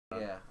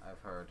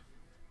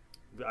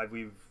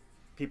we've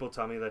people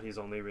tell me that he's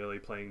only really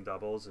playing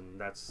doubles, and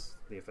that's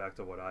the effect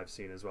of what I've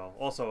seen as well.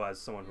 Also, as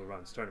someone who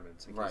runs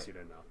tournaments, in case you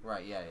didn't know.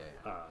 Right. Yeah.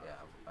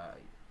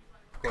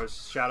 Of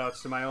course, shout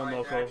outs to my own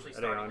local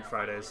at on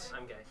Fridays.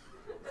 I'm gay.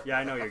 Yeah,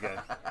 I know you're gay.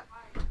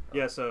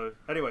 Yeah, so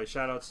anyway,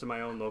 shout outs to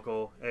my own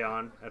local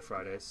Aeon at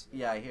Fridays.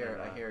 Yeah, I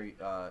hear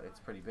it's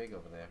pretty big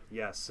over there.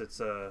 Yes, it's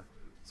a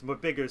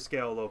bigger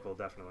scale local,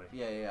 definitely.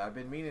 Yeah. I've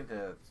been meaning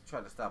to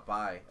try to stop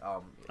by.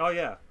 Oh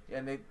yeah.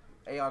 And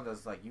Aeon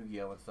does like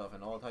Yu-Gi-Oh and stuff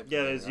and all types. Yeah,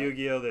 of there's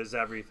Yu-Gi-Oh, there's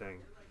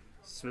everything.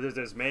 So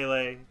there's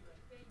Melee,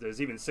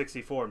 there's even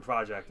 64 in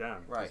Project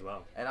M as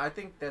well. And I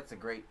think that's a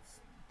great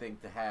thing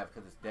to have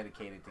because it's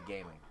dedicated to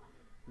gaming.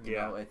 You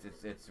know,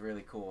 it's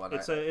really cool. And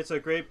it's a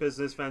great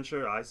business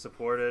venture. I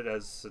support it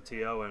as a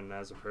TO and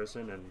as a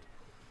person, and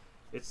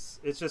it's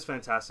just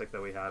fantastic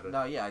that we have it.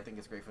 No, yeah, I think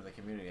it's great for the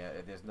community.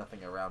 There's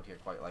nothing around here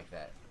quite like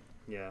that.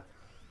 Yeah,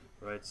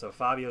 right. So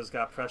Fabio's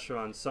got pressure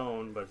on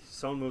Soan, but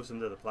Soan moves him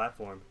to the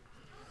platform.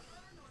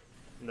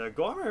 And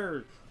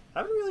Gawmer, I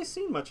haven't really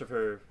seen much of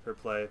her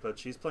play, but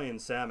she's playing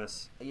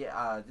Samus.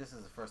 Yeah, this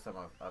is the first time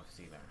I've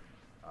seen her.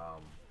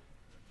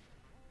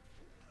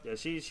 Yeah,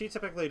 she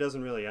typically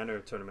doesn't really enter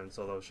tournaments,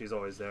 although she's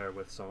always there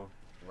with Soan.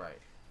 Right.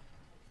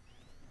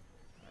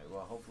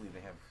 Well, hopefully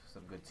they have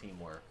some good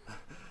teamwork.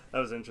 That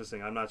was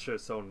interesting. I'm not sure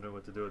Soan knew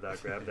what to do with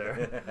that grab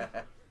there.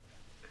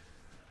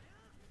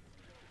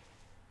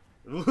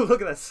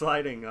 Look at that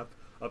sliding up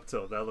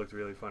tilt. That looked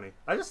really funny.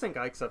 I just think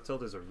Ike's up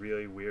tilt is a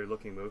really weird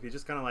looking move. He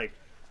just kind of like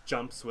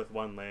jumps with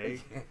one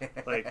leg.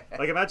 like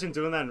imagine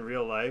doing that in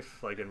real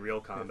life, like in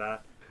real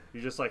combat.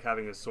 You're just like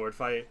having a sword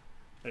fight.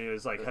 And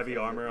there's like heavy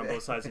armor on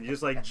both sides, and you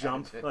just like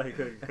jump like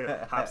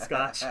a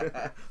hopscotch.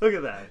 Look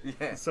at that. Yeah.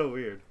 It's so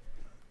weird.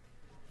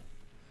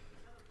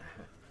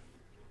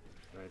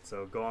 Alright,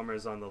 so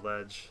Gawmer's on the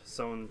ledge.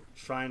 Soan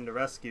trying to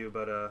rescue,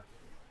 but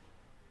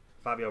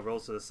Fabio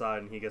rolls to the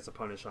side, and he gets a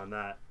punish on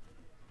that.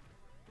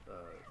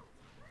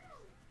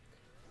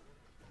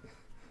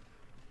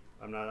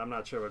 I'm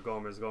not sure what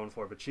Gawmer's going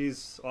for, but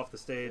she's off the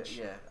stage.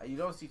 Yeah, you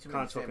don't see too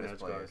many Samus players.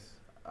 Guard.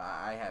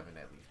 I haven't,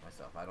 at least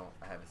myself. I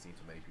haven't seen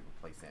too many people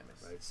play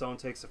Samus. Right, Soan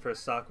takes the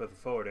first stock with a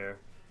forward air.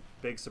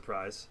 Big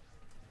surprise.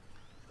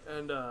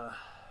 And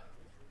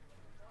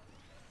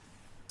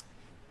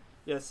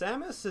yeah,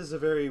 Samus is a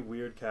very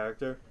weird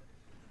character.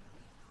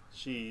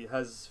 She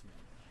has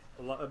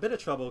a bit of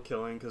trouble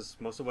killing because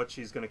most of what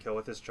she's going to kill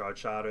with is charge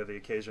shot or the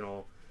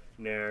occasional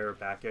nair or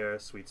back air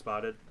sweet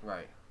spotted.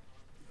 Right.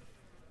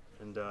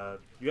 And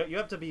you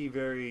have to be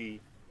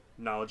very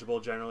knowledgeable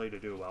generally to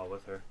do well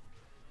with her.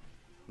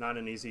 Not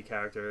an easy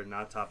character,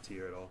 not top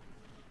tier at all.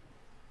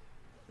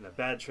 And a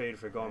bad trade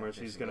for Gawmer.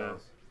 She's going to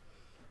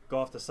go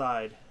off the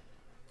side.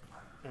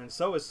 And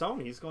so is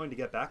Soan. He's going to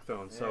get back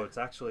thrown, so it's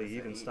actually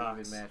even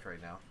stocks. Even match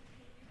right now.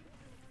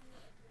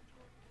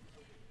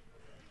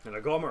 And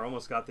Gawmer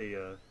almost got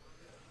the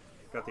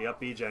up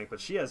B jank,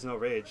 but she has no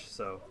rage,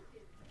 so...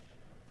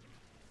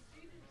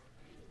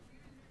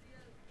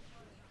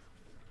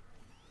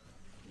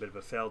 Bit of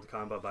a failed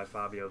combo by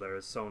Fabio there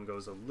as Soan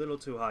goes a little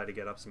too high to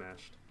get up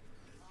smashed.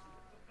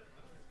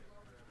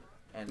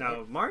 And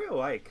now, Mario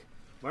Ike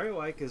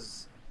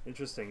is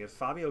interesting. If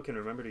Fabio can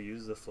remember to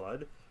use the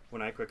Flood,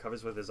 when Ike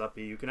recovers with his up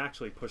B, you can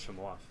actually push him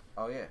off.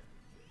 Oh, yeah.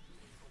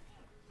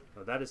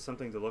 So that is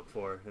something to look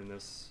for in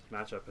this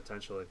matchup,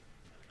 potentially.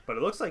 But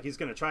it looks like he's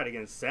going to try it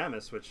against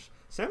Samus, which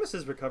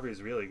Samus's recovery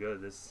is really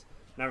good. This is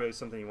not really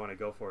something you want to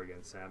go for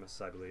against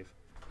Samus, I believe.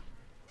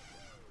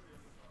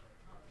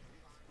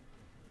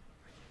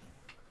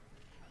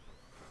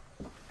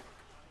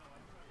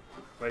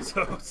 Right,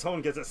 so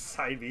Soan gets a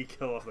side B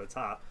kill off the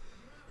top.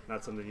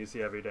 Not something you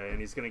see every day.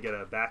 And he's going to get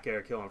a back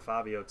air kill on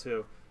Fabio,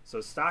 too.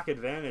 So stock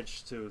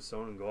advantage to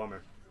Soan and Gawmer.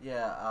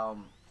 Yeah,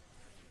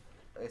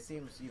 it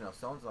seems,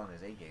 Soan's on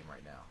his A game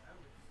right now.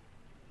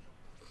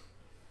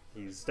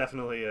 He's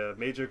definitely a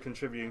major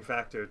contributing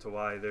factor to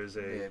why there's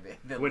a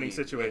winning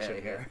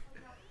situation here.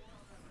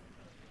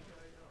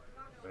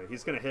 Right,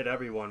 he's going to hit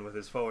everyone with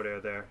his forward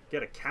air there.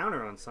 Get a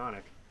counter on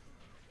Sonic.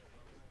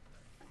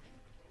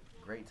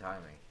 Great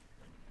timing.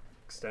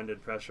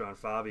 Extended pressure on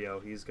Fabio.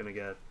 He's going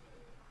to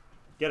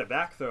get a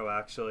back throw,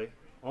 actually.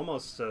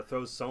 Almost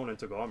throws Soan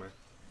into Gawmer.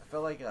 I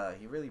felt like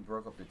he really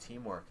broke up the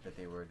teamwork that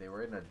they were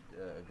in a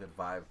good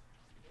vibe.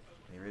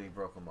 And he really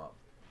broke them up.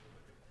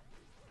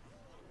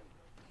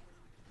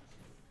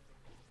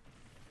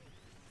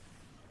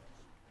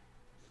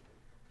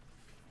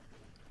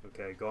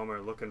 Okay,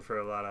 Gawmer looking for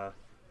a lot of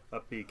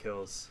up B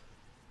kills.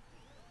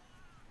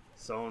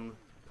 Soan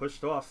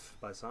pushed off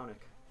by Sonic.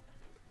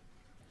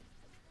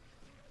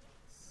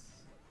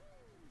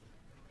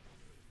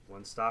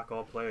 One stock,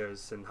 all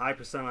players, and high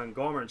percent on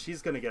Gawmer, and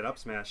she's going to get up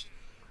smashed.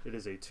 It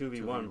is a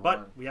 2v1,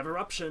 but we have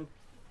eruption,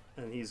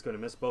 and he's going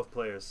to miss both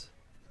players.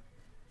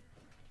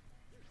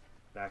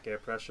 Back air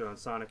pressure on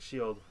Sonic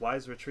Shield.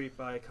 Wise retreat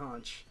by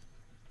Conch.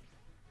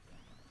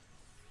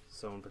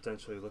 Soan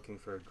potentially looking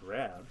for a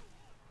grab.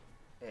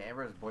 Yeah,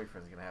 Amber's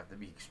boyfriend's going to have to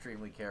be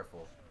extremely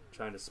careful.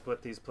 Trying to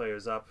split these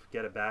players up,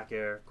 get a back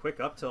air. Quick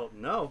up tilt,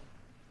 no.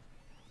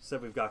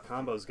 Said we've got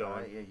combos going.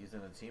 Alright, yeah,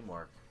 using the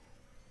teamwork.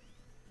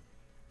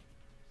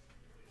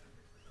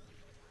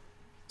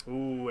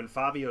 Ooh, and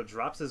Fabio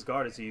drops his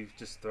guard as he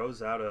just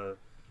throws out a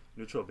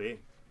neutral B.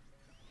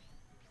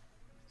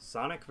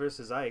 Sonic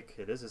versus Ike.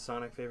 It is a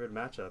Sonic favorite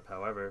matchup.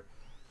 However,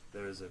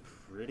 there is a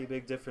pretty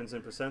big difference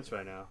in percents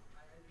right now.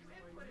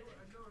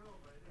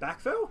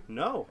 Back throw?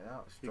 No. Yeah,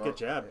 You could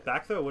jab.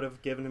 Back throw would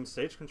have given him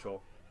stage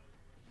control.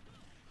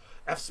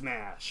 F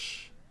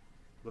smash.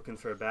 Looking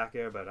for a back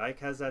air, but Ike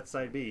has that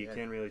side B. You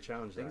can't really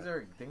challenge things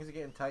that. Things are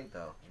getting tight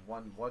though.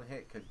 One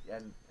hit could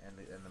end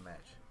the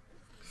match.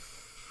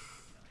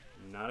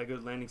 Not a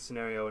good landing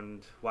scenario,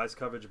 and wise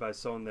coverage by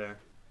Soan there.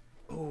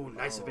 Ooh,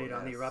 nice evade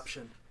on the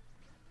eruption.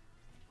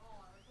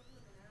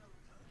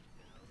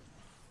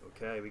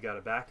 Okay, we got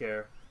a back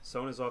air.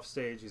 Soan is off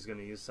stage. He's going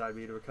to use side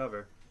B to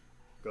recover.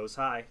 Goes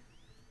high.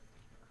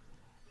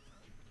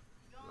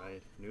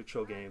 Right,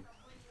 neutral game.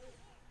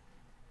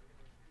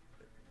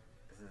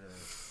 This is an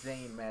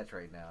insane match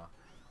right now.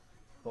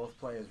 Both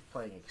players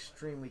playing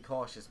extremely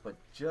cautious, but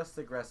just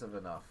aggressive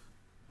enough.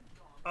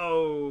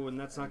 Oh, and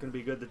that's not going to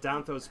be good. The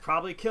down throw is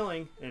probably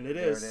killing, and it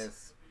is. There it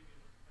is.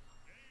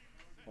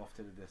 Off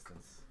to the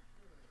distance.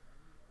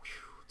 Whew,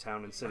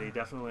 Town and City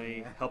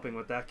definitely helping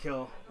with that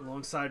kill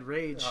alongside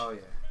Rage. Oh,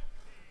 yeah.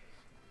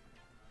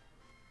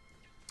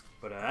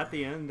 But at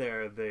the end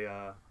there,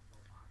 the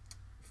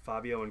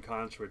Fabio and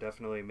Conch were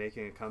definitely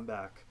making a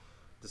comeback,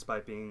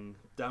 despite being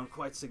down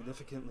quite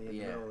significantly in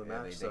the middle of the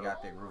match. They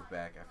got their groove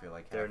back. I feel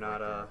like they're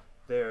not out.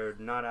 They are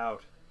not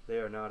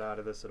out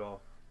of this at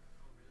all.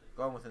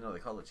 Going with another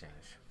color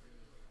change.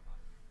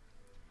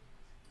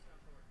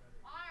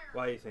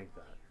 Why do you think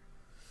that?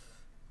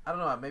 I don't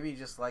know. Maybe he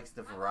just likes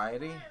the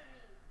variety.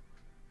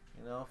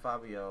 You know,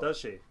 Fabio. Does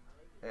she?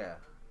 Yeah.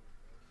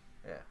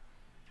 Yeah.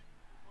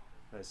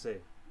 I see.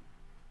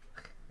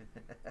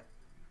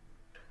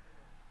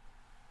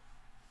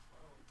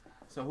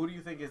 So who do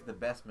you think is the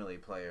best melee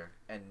player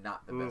and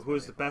not the best?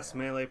 Who's the best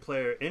melee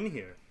player in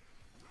here?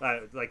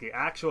 Like the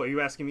actual? Are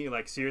you asking me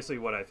like seriously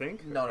what I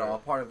think? No, a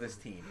part of this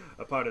team.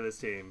 A part of this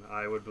team.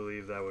 I would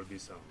believe that would be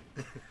Soan.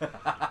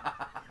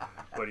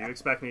 What do you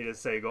expect me to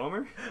say,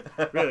 Gawmer?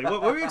 Really?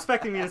 What were you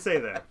expecting me to say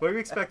there? What were you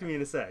expecting me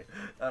to say?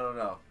 I don't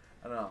know.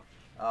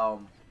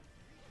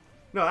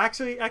 No,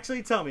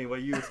 actually, tell me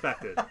what you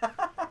expected.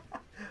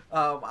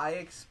 I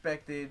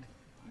expected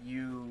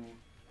you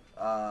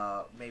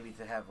maybe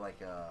to have like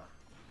a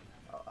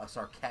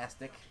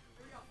sarcastic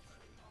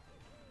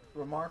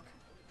remark,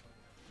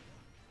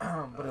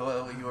 but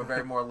you were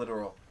very more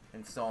literal,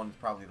 and Soan is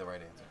probably the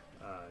right answer.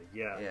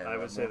 Yeah, I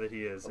would say that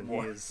he is, and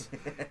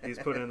he's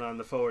putting on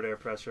the forward air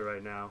pressure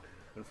right now.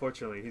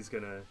 Unfortunately, he's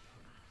gonna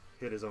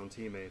hit his own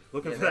teammate.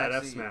 Looking for that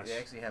F smash. They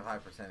actually have high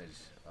percentage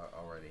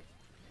already.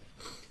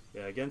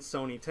 Yeah, against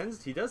Soan,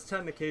 he does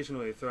tend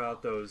occasionally throw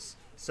out those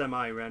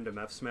semi-random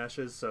F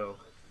smashes, so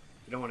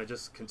you don't want to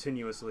just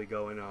continuously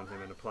go in on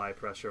him and apply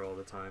pressure all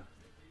the time.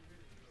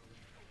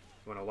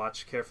 You want to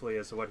watch carefully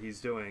as to what he's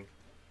doing.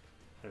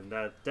 And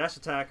that dash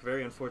attack,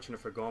 very unfortunate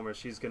for Gawmer.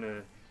 She's going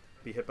to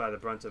be hit by the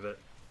brunt of it.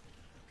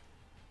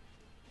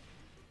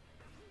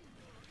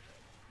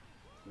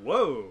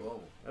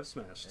 Whoa! F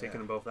smash, taking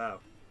them both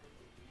out.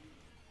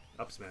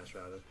 Up smash,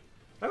 rather.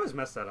 I always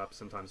mess that up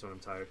sometimes when I'm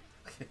tired.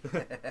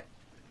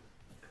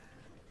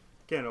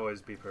 Can't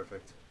always be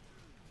perfect.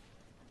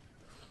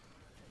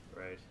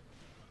 Right.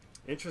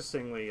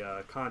 Interestingly,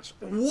 Conch...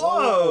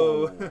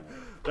 Whoa!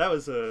 That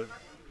was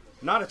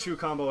not a true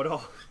combo at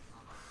all.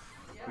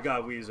 We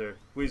got Weezer.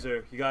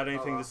 Weezer, you got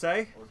anything to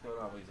say? What's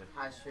going on, Weezer?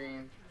 Hi,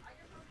 stream.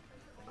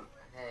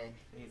 Hey.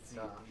 He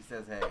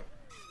says hey.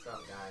 What's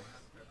up, guys?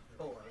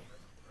 Boy.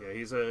 Yeah,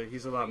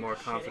 he's a lot more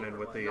confident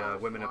with the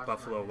women at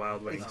Buffalo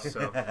Wild Wings.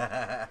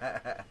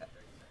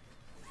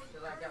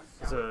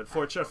 So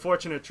it's a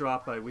fortunate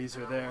drop by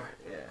Weezer there.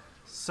 Yeah.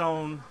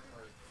 Soan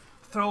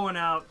throwing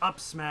out up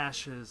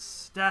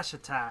smashes, dash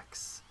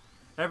attacks,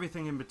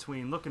 everything in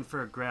between, looking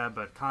for a grab,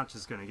 but Conch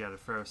is going to get it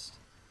first.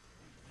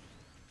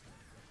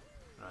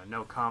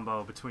 No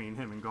combo between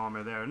him and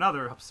Gawmer there.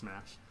 Another up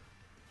smash.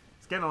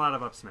 He's getting a lot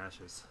of up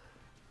smashes.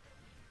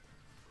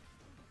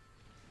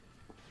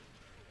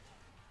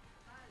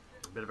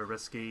 A bit of a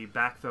risky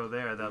back throw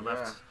there that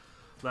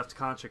left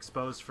Conch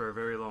exposed for a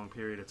very long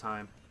period of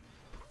time.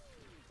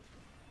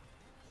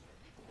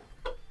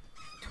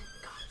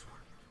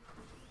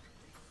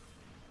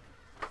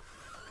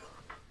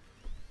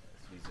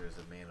 Weezer is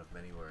a man of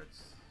many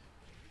words.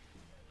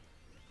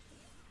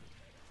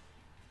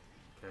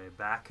 Okay,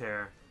 back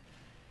air.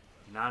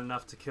 Not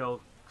enough to kill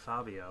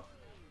Fabio.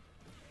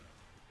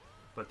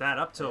 But that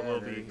up tilt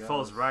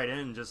falls right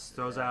in, just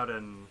throws out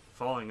and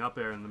falling up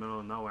air in the middle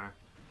of nowhere.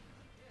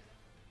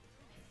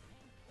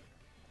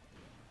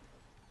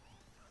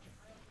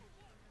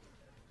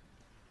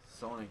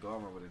 Soan and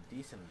Gawmer with a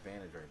decent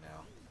advantage right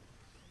now.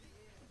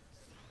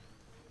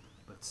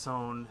 But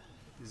Soan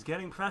is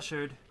getting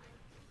pressured.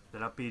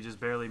 That up B just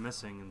barely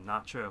missing, and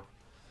not true.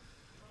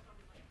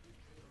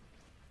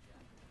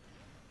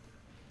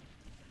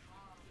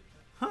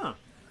 Huh.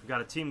 We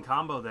got a team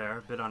combo there,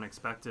 a bit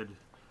unexpected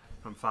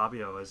from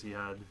Fabio as he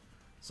had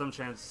some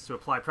chance to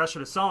apply pressure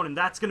to Soan, and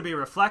that's going to be a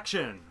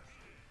reflection.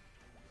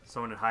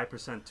 Soan at high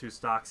percent 2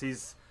 stocks.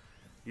 He's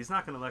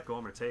not going to let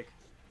Gawmer take.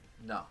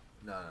 No.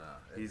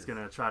 He's going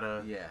to try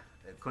to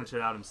clinch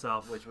it out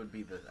himself. Which would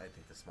be, I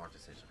think, the smart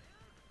decision.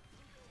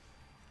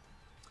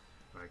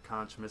 All right,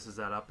 Conch misses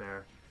that up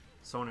air.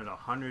 Soan at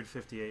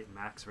 158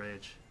 max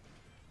rage.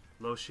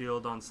 Low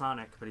shield on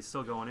Sonic, but he's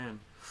still going in.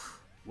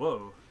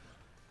 Whoa.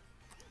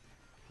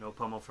 No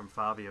pummel from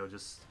Fabio,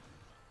 just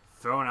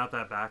throwing out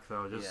that back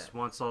throw. Just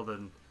wants all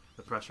the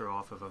pressure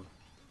off of him.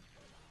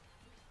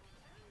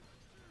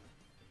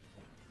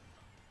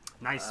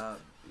 Nice.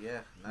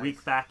 Nice.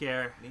 Weak back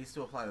air. Needs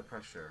to apply the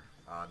pressure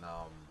on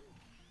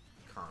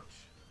Conch.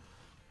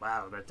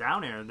 Wow, that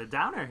down air. The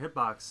down air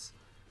hitbox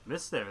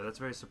missed there. That's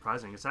very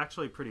surprising. It's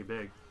actually pretty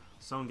big.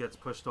 Soan gets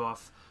pushed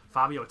off.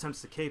 Fabio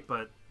attempts to cape,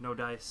 but no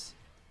dice.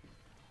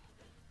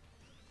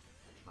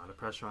 A lot of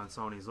pressure on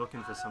Soan. He's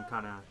looking for some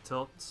kind of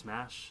tilt,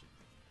 smash.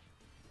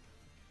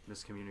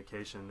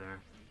 Miscommunication there.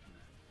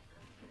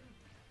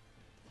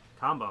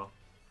 Combo.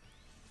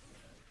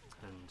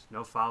 And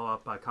no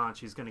follow-up by Conch.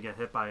 He's going to get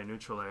hit by a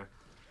neutral air.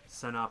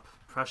 Sent up.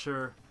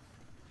 Pressure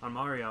on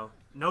Mario.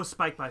 No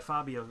spike by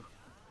Fabio.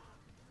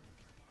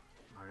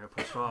 Mario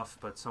pushed off,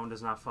 but Soan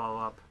does not follow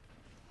up.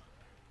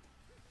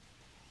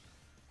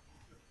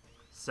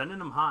 Sending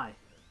him high.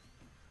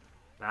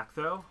 Back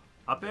throw.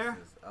 Up air.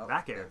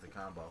 Back air. That's a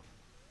combo.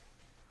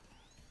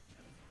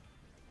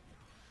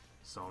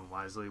 Soan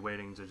wisely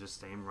waiting to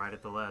just aim right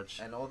at the ledge.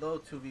 And although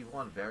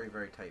 2v1, very,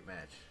 very tight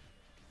match.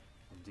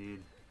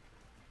 Indeed.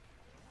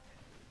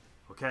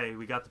 Okay,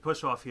 we got the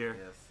push off here.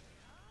 Yes.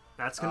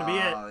 That's going to be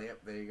it. Yep,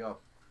 there you go.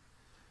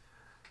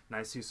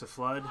 Nice use of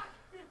Flood.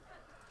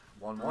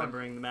 1-1.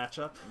 Remembering the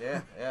matchup.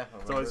 Yeah.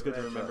 It's always good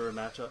to remember a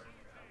matchup.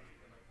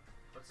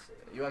 Let's see.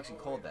 You actually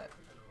called that.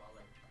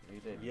 You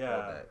did. You Yeah,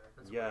 called that.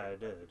 yeah, I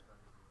did.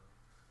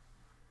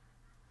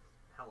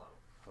 Hello.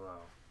 Hello.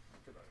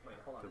 Wait,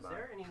 hold on. Goodbye. Is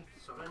there any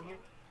soda in here?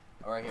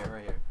 Oh, right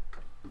here.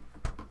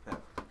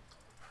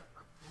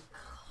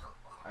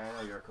 I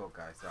know you're a coke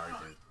guy. Sorry,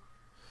 dude.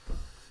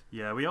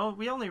 Yeah, we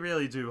only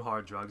really do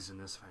hard drugs in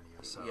this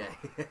venue, so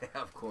Yeah,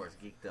 of course.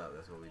 Geeked up.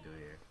 That's what we do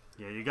here.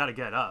 yeah, you got to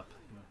get up.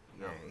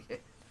 Yeah.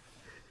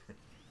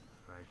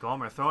 Right,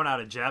 Gawmer throwing out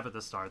a jab at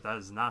the start. That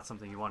is not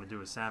something you want to do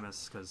with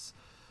Samus, because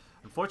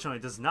unfortunately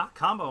it does not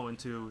combo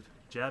into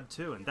jab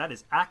 2, and that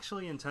is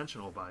actually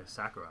intentional by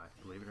Sakurai,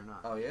 believe it or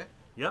not. Oh, yeah?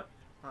 Yep.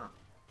 Huh.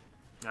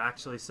 It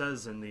actually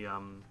says in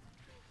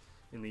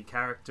the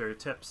character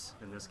tips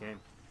in this game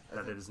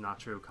that it is not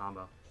true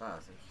combo. Oh,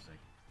 that's interesting.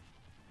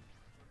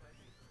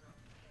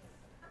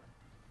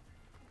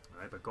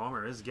 Right, but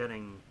Gawmer is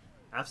getting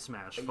F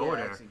smash forward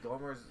air. Actually,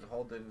 Gawmer's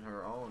holding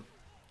her own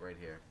right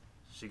here.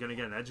 She gonna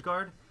get an edge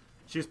guard?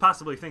 She was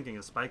possibly thinking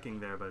of spiking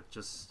there, but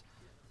just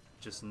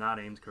not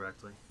aimed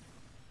correctly.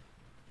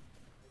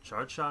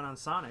 Charge shot on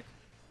Sonic.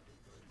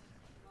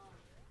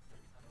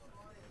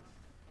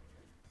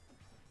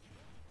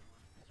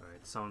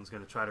 Alright, Soan's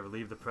gonna try to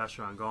relieve the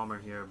pressure on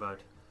Gawmer here, but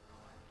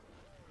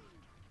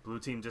blue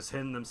team just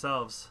hidden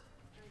themselves.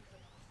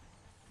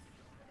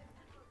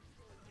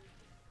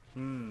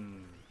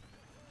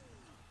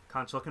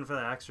 Conch looking for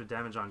that extra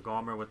damage on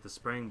Gawmer with the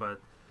spring, but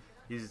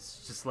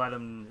he's just led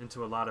him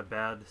into a lot of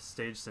bad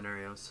stage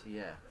scenarios.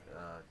 Yeah,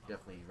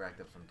 definitely racked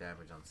up some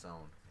damage on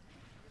Soan.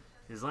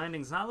 His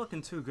landing's not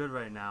looking too good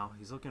right now.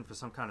 He's looking for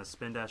some kind of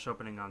spin dash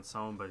opening on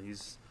Soan, but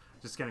he's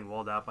just getting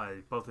walled out by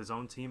both his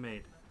own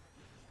teammate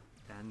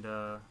and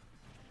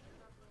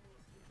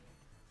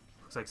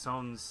looks like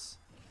Soan's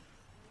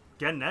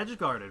getting edge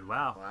guarded.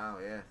 Wow. Wow,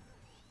 yeah.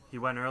 He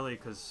went early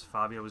because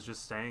Fabio was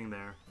just staying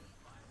there.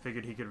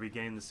 Figured he could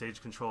regain the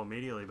stage control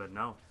immediately, but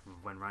no.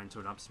 Went right into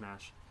an up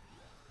smash.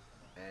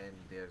 And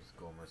there's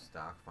Gawmer's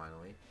stock,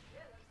 finally.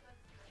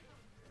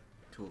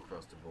 2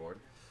 across the board.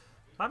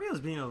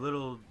 Fabio's being a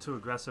little too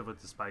aggressive with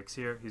the spikes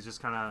here. He's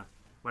just kind of,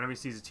 whenever he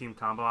sees a team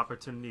combo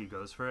opportunity, he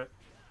goes for it.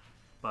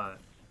 But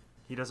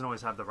he doesn't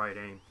always have the right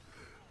aim.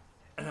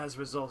 And as a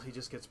result, he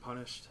just gets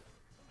punished.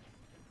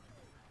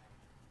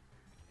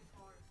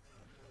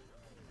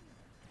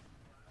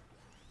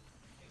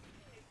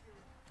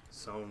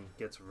 Soan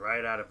gets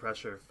right out of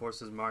pressure,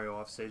 forces Mario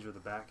off stage with a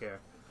back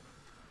air.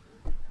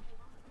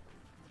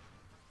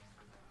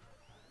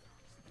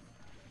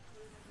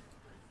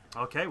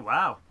 Okay,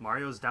 wow.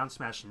 Mario's down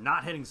smash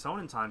not hitting Soan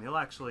in time. He'll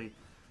actually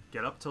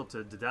get up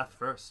tilted to death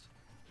first.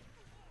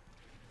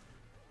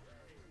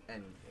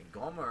 And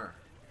Gawmer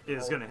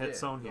Is going to hit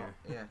Soan here.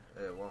 Yeah,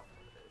 well,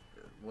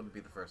 it wouldn't be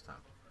the first time.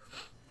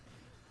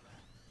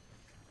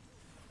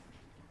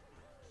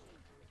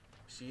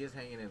 She is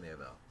hanging in there,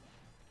 though.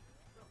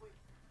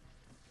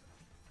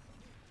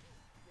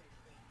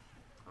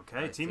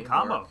 Okay, Nice team teamwork,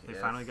 combo. They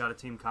yes. finally got a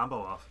team combo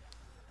off.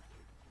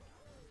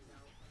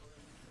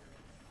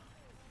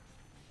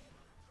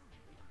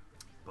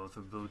 Both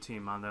of blue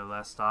team on their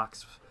last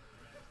stocks.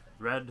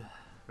 Red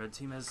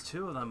team has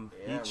 2 of them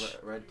Yeah, each.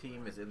 red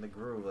team is in the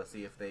groove. Let's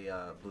see if they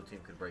blue team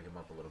could break him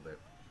up a little bit.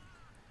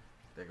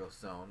 There goes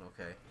Soan.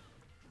 Okay.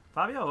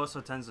 Fabio also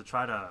tends to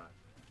try to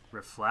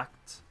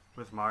reflect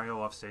with Mario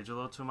off stage a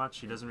little too much.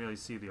 He doesn't really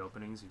see the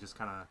openings. He just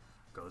kind of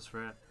goes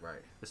for it.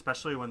 Right.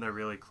 Especially when they're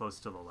really close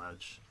to the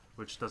ledge,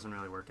 which doesn't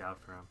really work out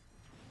for him.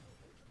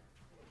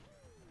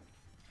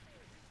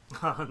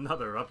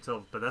 Another up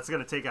tilt, but that's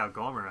going to take out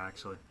Gawmer,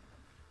 actually.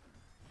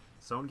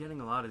 Soan getting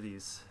a lot of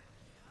these.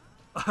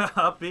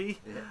 Up B?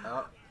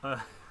 Yeah,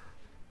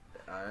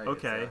 Alright,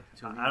 Okay.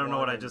 it's a I don't know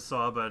what I 2v1 just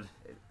saw, but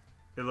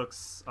it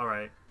looks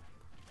alright.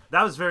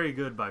 That was very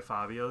good by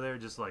Fabio there,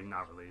 just like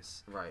not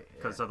release. Right.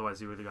 Because Yeah. otherwise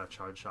he would have got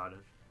charge shotted.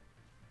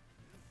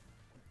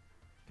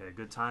 Okay,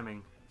 good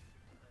timing.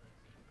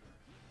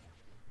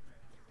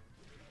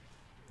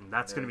 And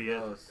that's There going to be it.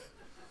 goes.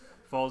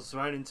 Falls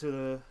right into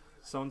the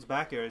Soan's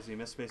back air as he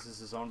misspaces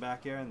his own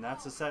back air, and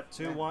that's a set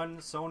 2-1,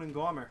 Soan and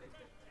Gawmer.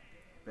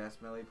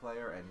 Best melee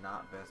player and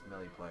not best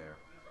melee player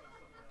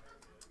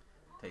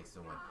takes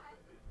the win.